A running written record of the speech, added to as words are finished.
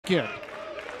weekend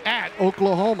at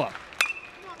Oklahoma.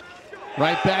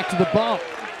 Right back to the bump.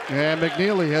 And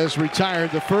McNeely has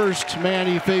retired the first man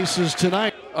he faces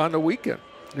tonight. On the weekend.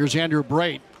 Here's Andrew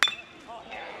Brate.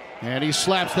 And he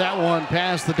slaps that one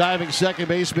past the diving second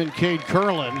baseman, Cade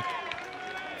Curlin,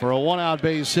 for a one-out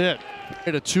base hit.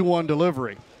 A 2-1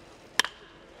 delivery.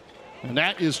 And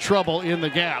that is trouble in the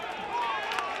gap.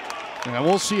 And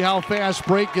we'll see how fast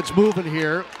Brate gets moving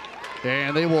here.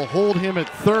 And they will hold him at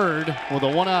third with a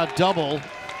one-out double.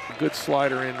 Good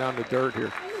slider in down the dirt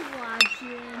here.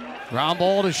 Ground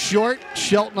ball to short.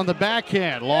 Shelton on the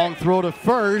backhand. Long throw to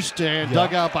first and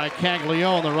dug out by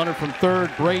Caglione. The runner from third.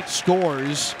 Brate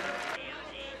scores.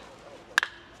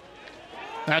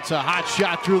 That's a hot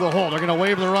shot through the hole. They're going to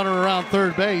wave the runner around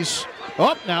third base.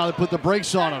 Oh, now they put the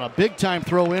brakes on a big-time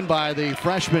throw in by the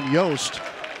freshman Yost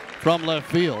from left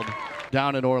field.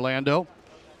 Down in Orlando.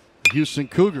 Houston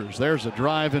Cougars. There's a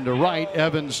drive into right.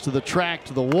 Evans to the track,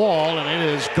 to the wall, and it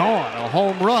is gone. A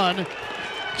home run.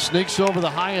 Sneaks over the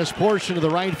highest portion of the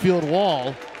right field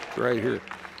wall. Right here.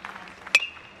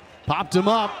 Popped him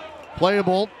up.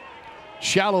 Playable.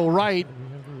 Shallow right.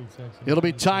 It'll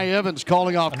be Ty Evans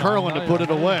calling off Curlin to put it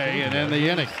away and end the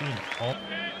inning.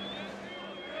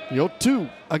 0-2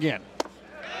 again.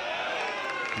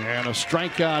 And a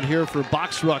strikeout here for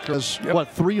Boxrucker.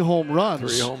 What, 3 home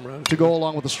runs? 3 home runs to go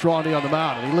along with the straw knee on the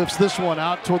mound. And he lifts this one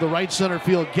out toward the right center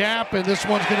field gap, and this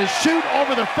one's going to shoot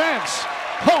over the fence.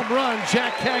 Home run,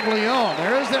 Jack Caglione.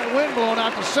 There is that wind blowing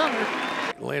out the center.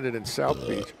 Landed in South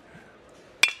Beach.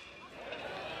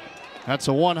 That's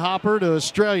a one-hopper to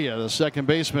Australia. The second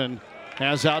baseman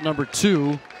has out number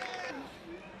 2.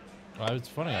 It's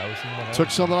funny. I was thinking Took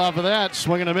something off of that.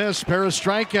 Swing and a miss. Pair of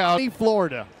strikeout.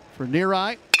 Florida for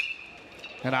Neareye.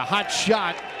 And a hot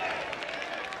shot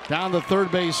down the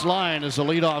third base line as a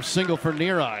leadoff single for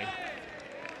Neareye.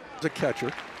 The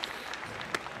catcher.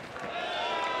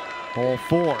 Hole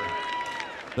 4.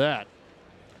 That.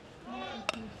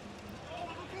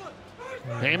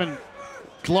 Heyman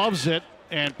gloves it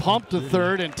and pumped to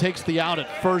third and takes the out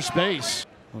at first base.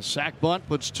 A sac bunt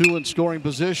puts 2 in scoring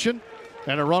position.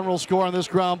 And a run will score on this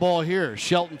ground ball here.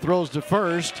 Shelton throws to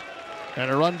first. And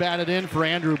a run batted in for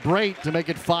Andrew Brate to make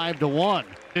it 5-1.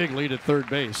 Big lead at third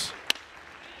base.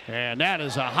 And that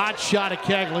is a hot shot at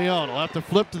Caglione. He'll have to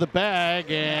flip to the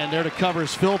bag, and there to cover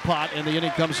is Philpott, and the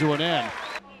inning comes to an end.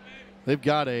 They've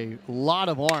got a lot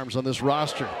of arms on this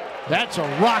roster. That's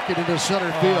a rocket into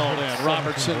center field, and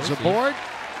Robertson's aboard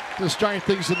to start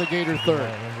things in the Gator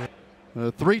third.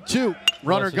 3-2,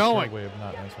 runner going.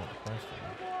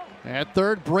 At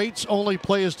third, Brate's only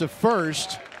play is to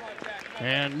first.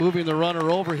 And moving the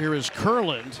runner over here is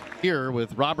Curland here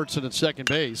with Robertson at second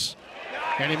base.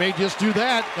 And he may just do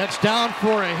that. That's down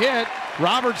for a hit.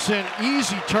 Robertson,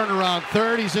 easy turnaround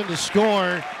third. He's in to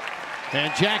score.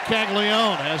 And Jack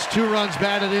Caglione has 2 runs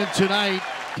batted in tonight.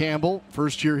 Campbell,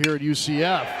 first year here at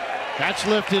UCF. That's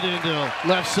lifted into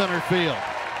left center field.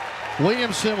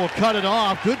 Williamson will cut it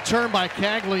off. Good turn by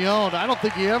Caglione. I don't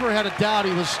think he ever had a doubt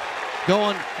he was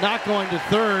not going to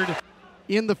third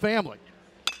in the family.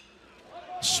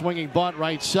 Swinging bunt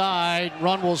right side.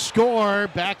 Run will score.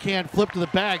 Backhand flip to the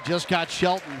bag. Just got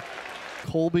Shelton.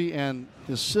 Colby and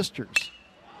his sisters.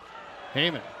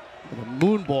 Heyman with a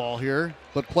moon ball here,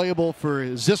 but playable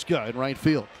for Ziska in right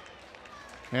field.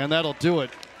 And that'll do it.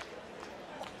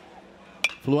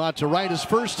 Flew out to right his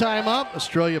first time up.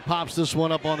 Australia pops this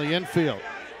one up on the infield.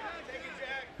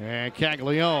 And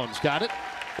Caglione's got it.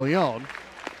 Leone.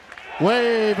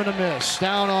 Wave and a miss.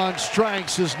 Down on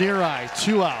strikes is Neareye.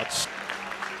 2 outs.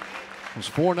 It was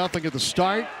 4-0 at the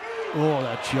start. Oh,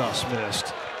 that just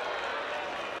missed.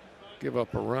 Give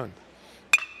up a run.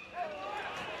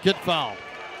 Get foul.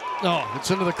 Oh,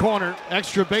 it's into the corner.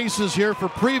 Extra bases here for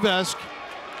Prevesk.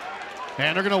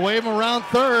 And they're going to wave him around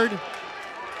third.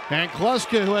 And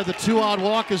Kluska, who had the 2-out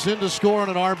walk, is in to score on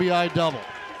an RBI double.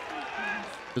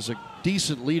 There's a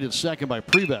decent lead at second by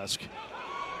Prevesk.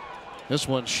 This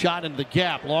one shot into the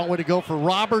gap. Long way to go for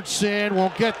Robertson.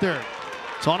 Won't get there.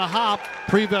 It's on a hop.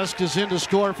 Prevesk is in to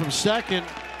score from second.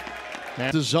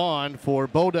 And is on for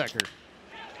Bodecker.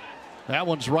 That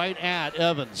one's right at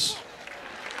Evans.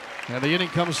 And the inning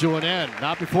comes to an end.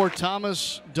 Not before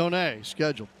Thomas Donay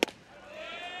scheduled.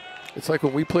 It's like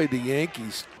when we played the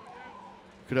Yankees.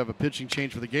 Could have a pitching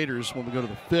change for the Gators when we go to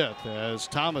the 5th as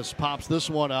Thomas pops this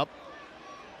one up.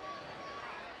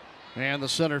 And the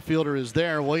center fielder is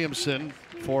there, Williamson,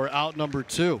 for out number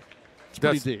 2. It's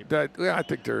pretty deep. Yeah, I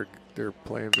think they're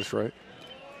playing just right.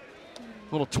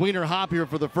 Little tweener hop here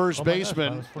for the first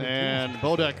baseman, and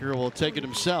Bodecker will take it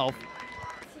himself.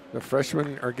 The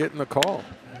freshmen are getting the call.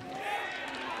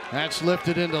 That's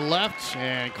lifted into left,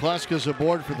 and Kleska's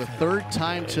aboard for the third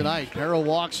time tonight. Perro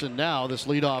walks in now, this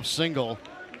leadoff single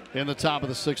in the top of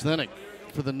the 6th inning.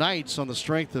 For the Knights on the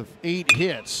strength of 8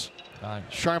 hits.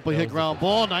 Sharply hit ground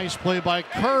ball. Nice play by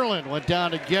Curlin. Went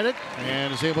down to get it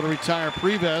and is able to retire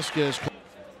Prevesque.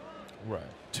 Right.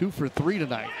 2 for 3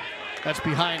 tonight. That's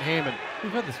behind Heyman.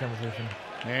 We've had this conversation.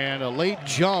 And a late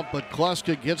jump, but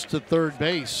Kleska gets to third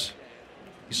base.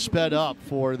 Sped up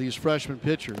for these freshman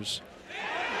pitchers.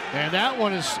 And that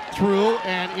one is through,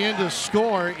 and in to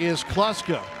score is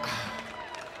Kleska.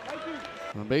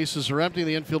 The bases are empty.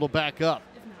 The infield will back up.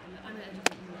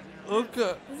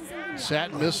 Okay.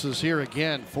 Satin misses here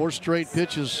again. 4 straight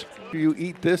pitches. You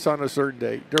eat this on a certain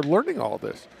day. They're learning all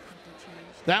this.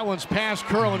 That one's past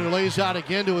Curlin, who lays out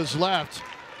again to his left.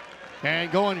 And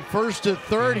going first to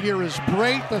third here is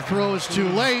Brait. The throw is too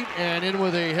late, and in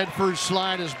with a head-first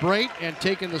slide is Brait, and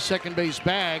taking the second base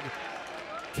bag.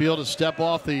 Field to step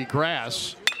off the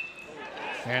grass.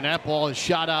 And that ball is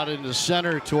shot out into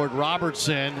center toward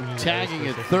Robertson, tagging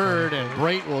at third, and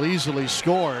Brait will easily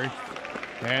score.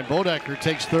 And Bodecker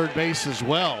takes third base as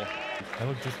well. That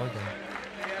looked just like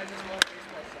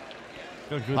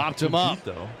him. Popped him up.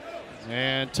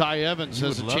 And Ty Evans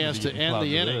has a chance to end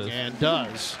the inning, and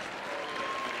does.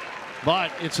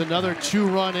 But it's another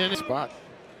 2-run inning. Spot.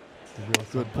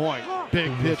 Good point.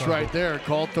 Big pitch right there.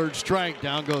 Called third strike.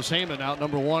 Down goes Heyman, out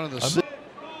number 1 in the 6th.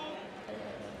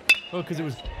 Oh, because it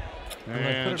was.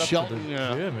 And Shelton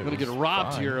going to get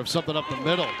robbed here of something up the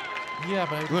middle. Yeah,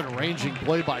 but good ranging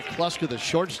play by Kleska, the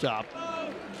shortstop.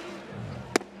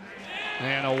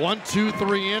 And a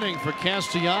 1-2-3 inning for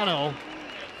Castellano.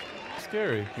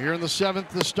 Scary. Here in the 7th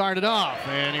to start it off.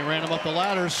 And he ran him up the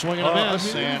ladder, swinging a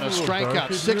miss, and a strikeout.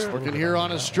 6th working here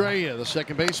on Estrella, the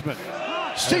second baseman.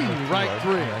 Steve, right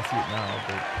 3. I see it now.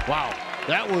 But... Wow,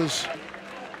 that was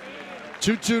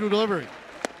 2-2 delivery.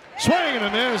 Swing and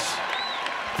a miss.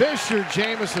 Fisher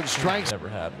Jamison strikes. Never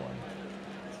had one.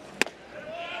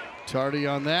 Tardy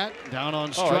on that. Down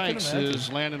on strikes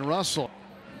is Landon Russell.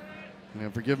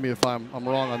 And forgive me if I'm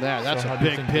wrong on that. That's a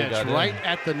big pitch right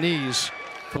at the knees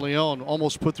for Leon.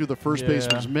 Almost put through the first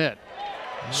baseman's mitt.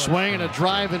 Swing and a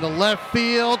drive into left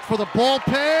field for the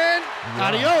bullpen.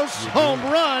 Adios, home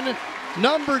run.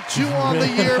 Number 2 on the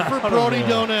year for Brody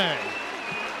Donay.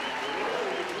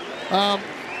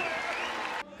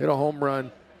 Hit a home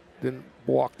run, then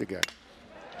walked again.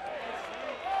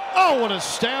 Oh, what a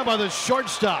stab by the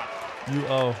shortstop.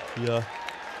 Oh,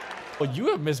 you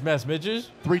have mismatched midges.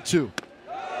 3-2.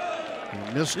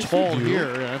 Missed hole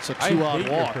here. That's a 2-out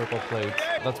walk. Purple plates.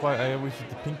 That's why I always use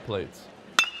the pink plates.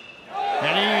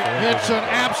 And he hits an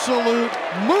absolute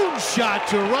moonshot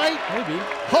to right. Maybe.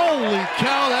 Holy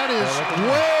cow, that is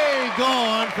way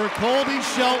gone for Colby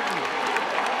Shelton.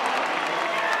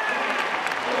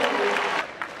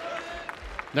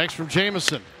 Next from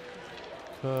Jamison.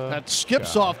 That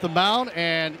skips off the mound,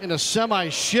 and in a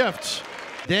semi-shift,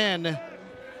 then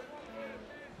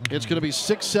it's going to be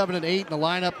 6, 7, and 8 in the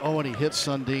lineup. Oh, and he hits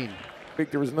Sundin. I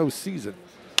think there was no season.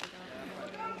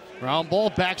 Ground ball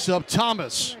backs up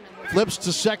Thomas. Flips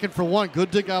to second for 1.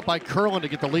 Good dig out by Curlin to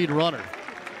get the lead runner.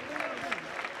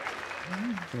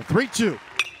 3-2.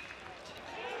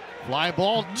 Fly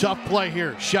ball, tough play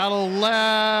here. Shallow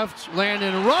left.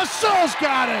 Landon Russell's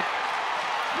got it.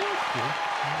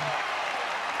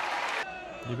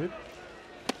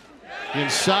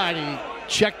 Inside, he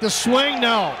checked the swing.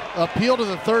 No. Appeal to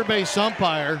the third base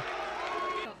umpire.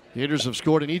 The hitters have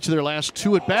scored in each of their last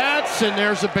 2 at-bats, and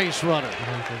there's a base runner.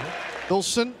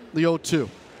 Wilson, the 0-2.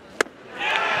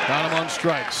 Got him on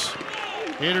strikes.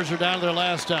 Hitters are down to their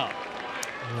last out.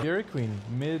 Dairy Queen,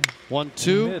 mid.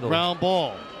 1-2, ground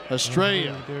ball.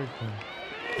 Estrella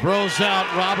throws out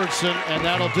Robertson, and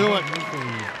that'll do it.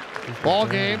 Ball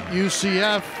game,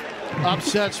 UCF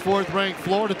upsets 4th-ranked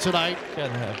Florida tonight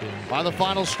by the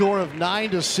final score of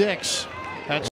 9-6.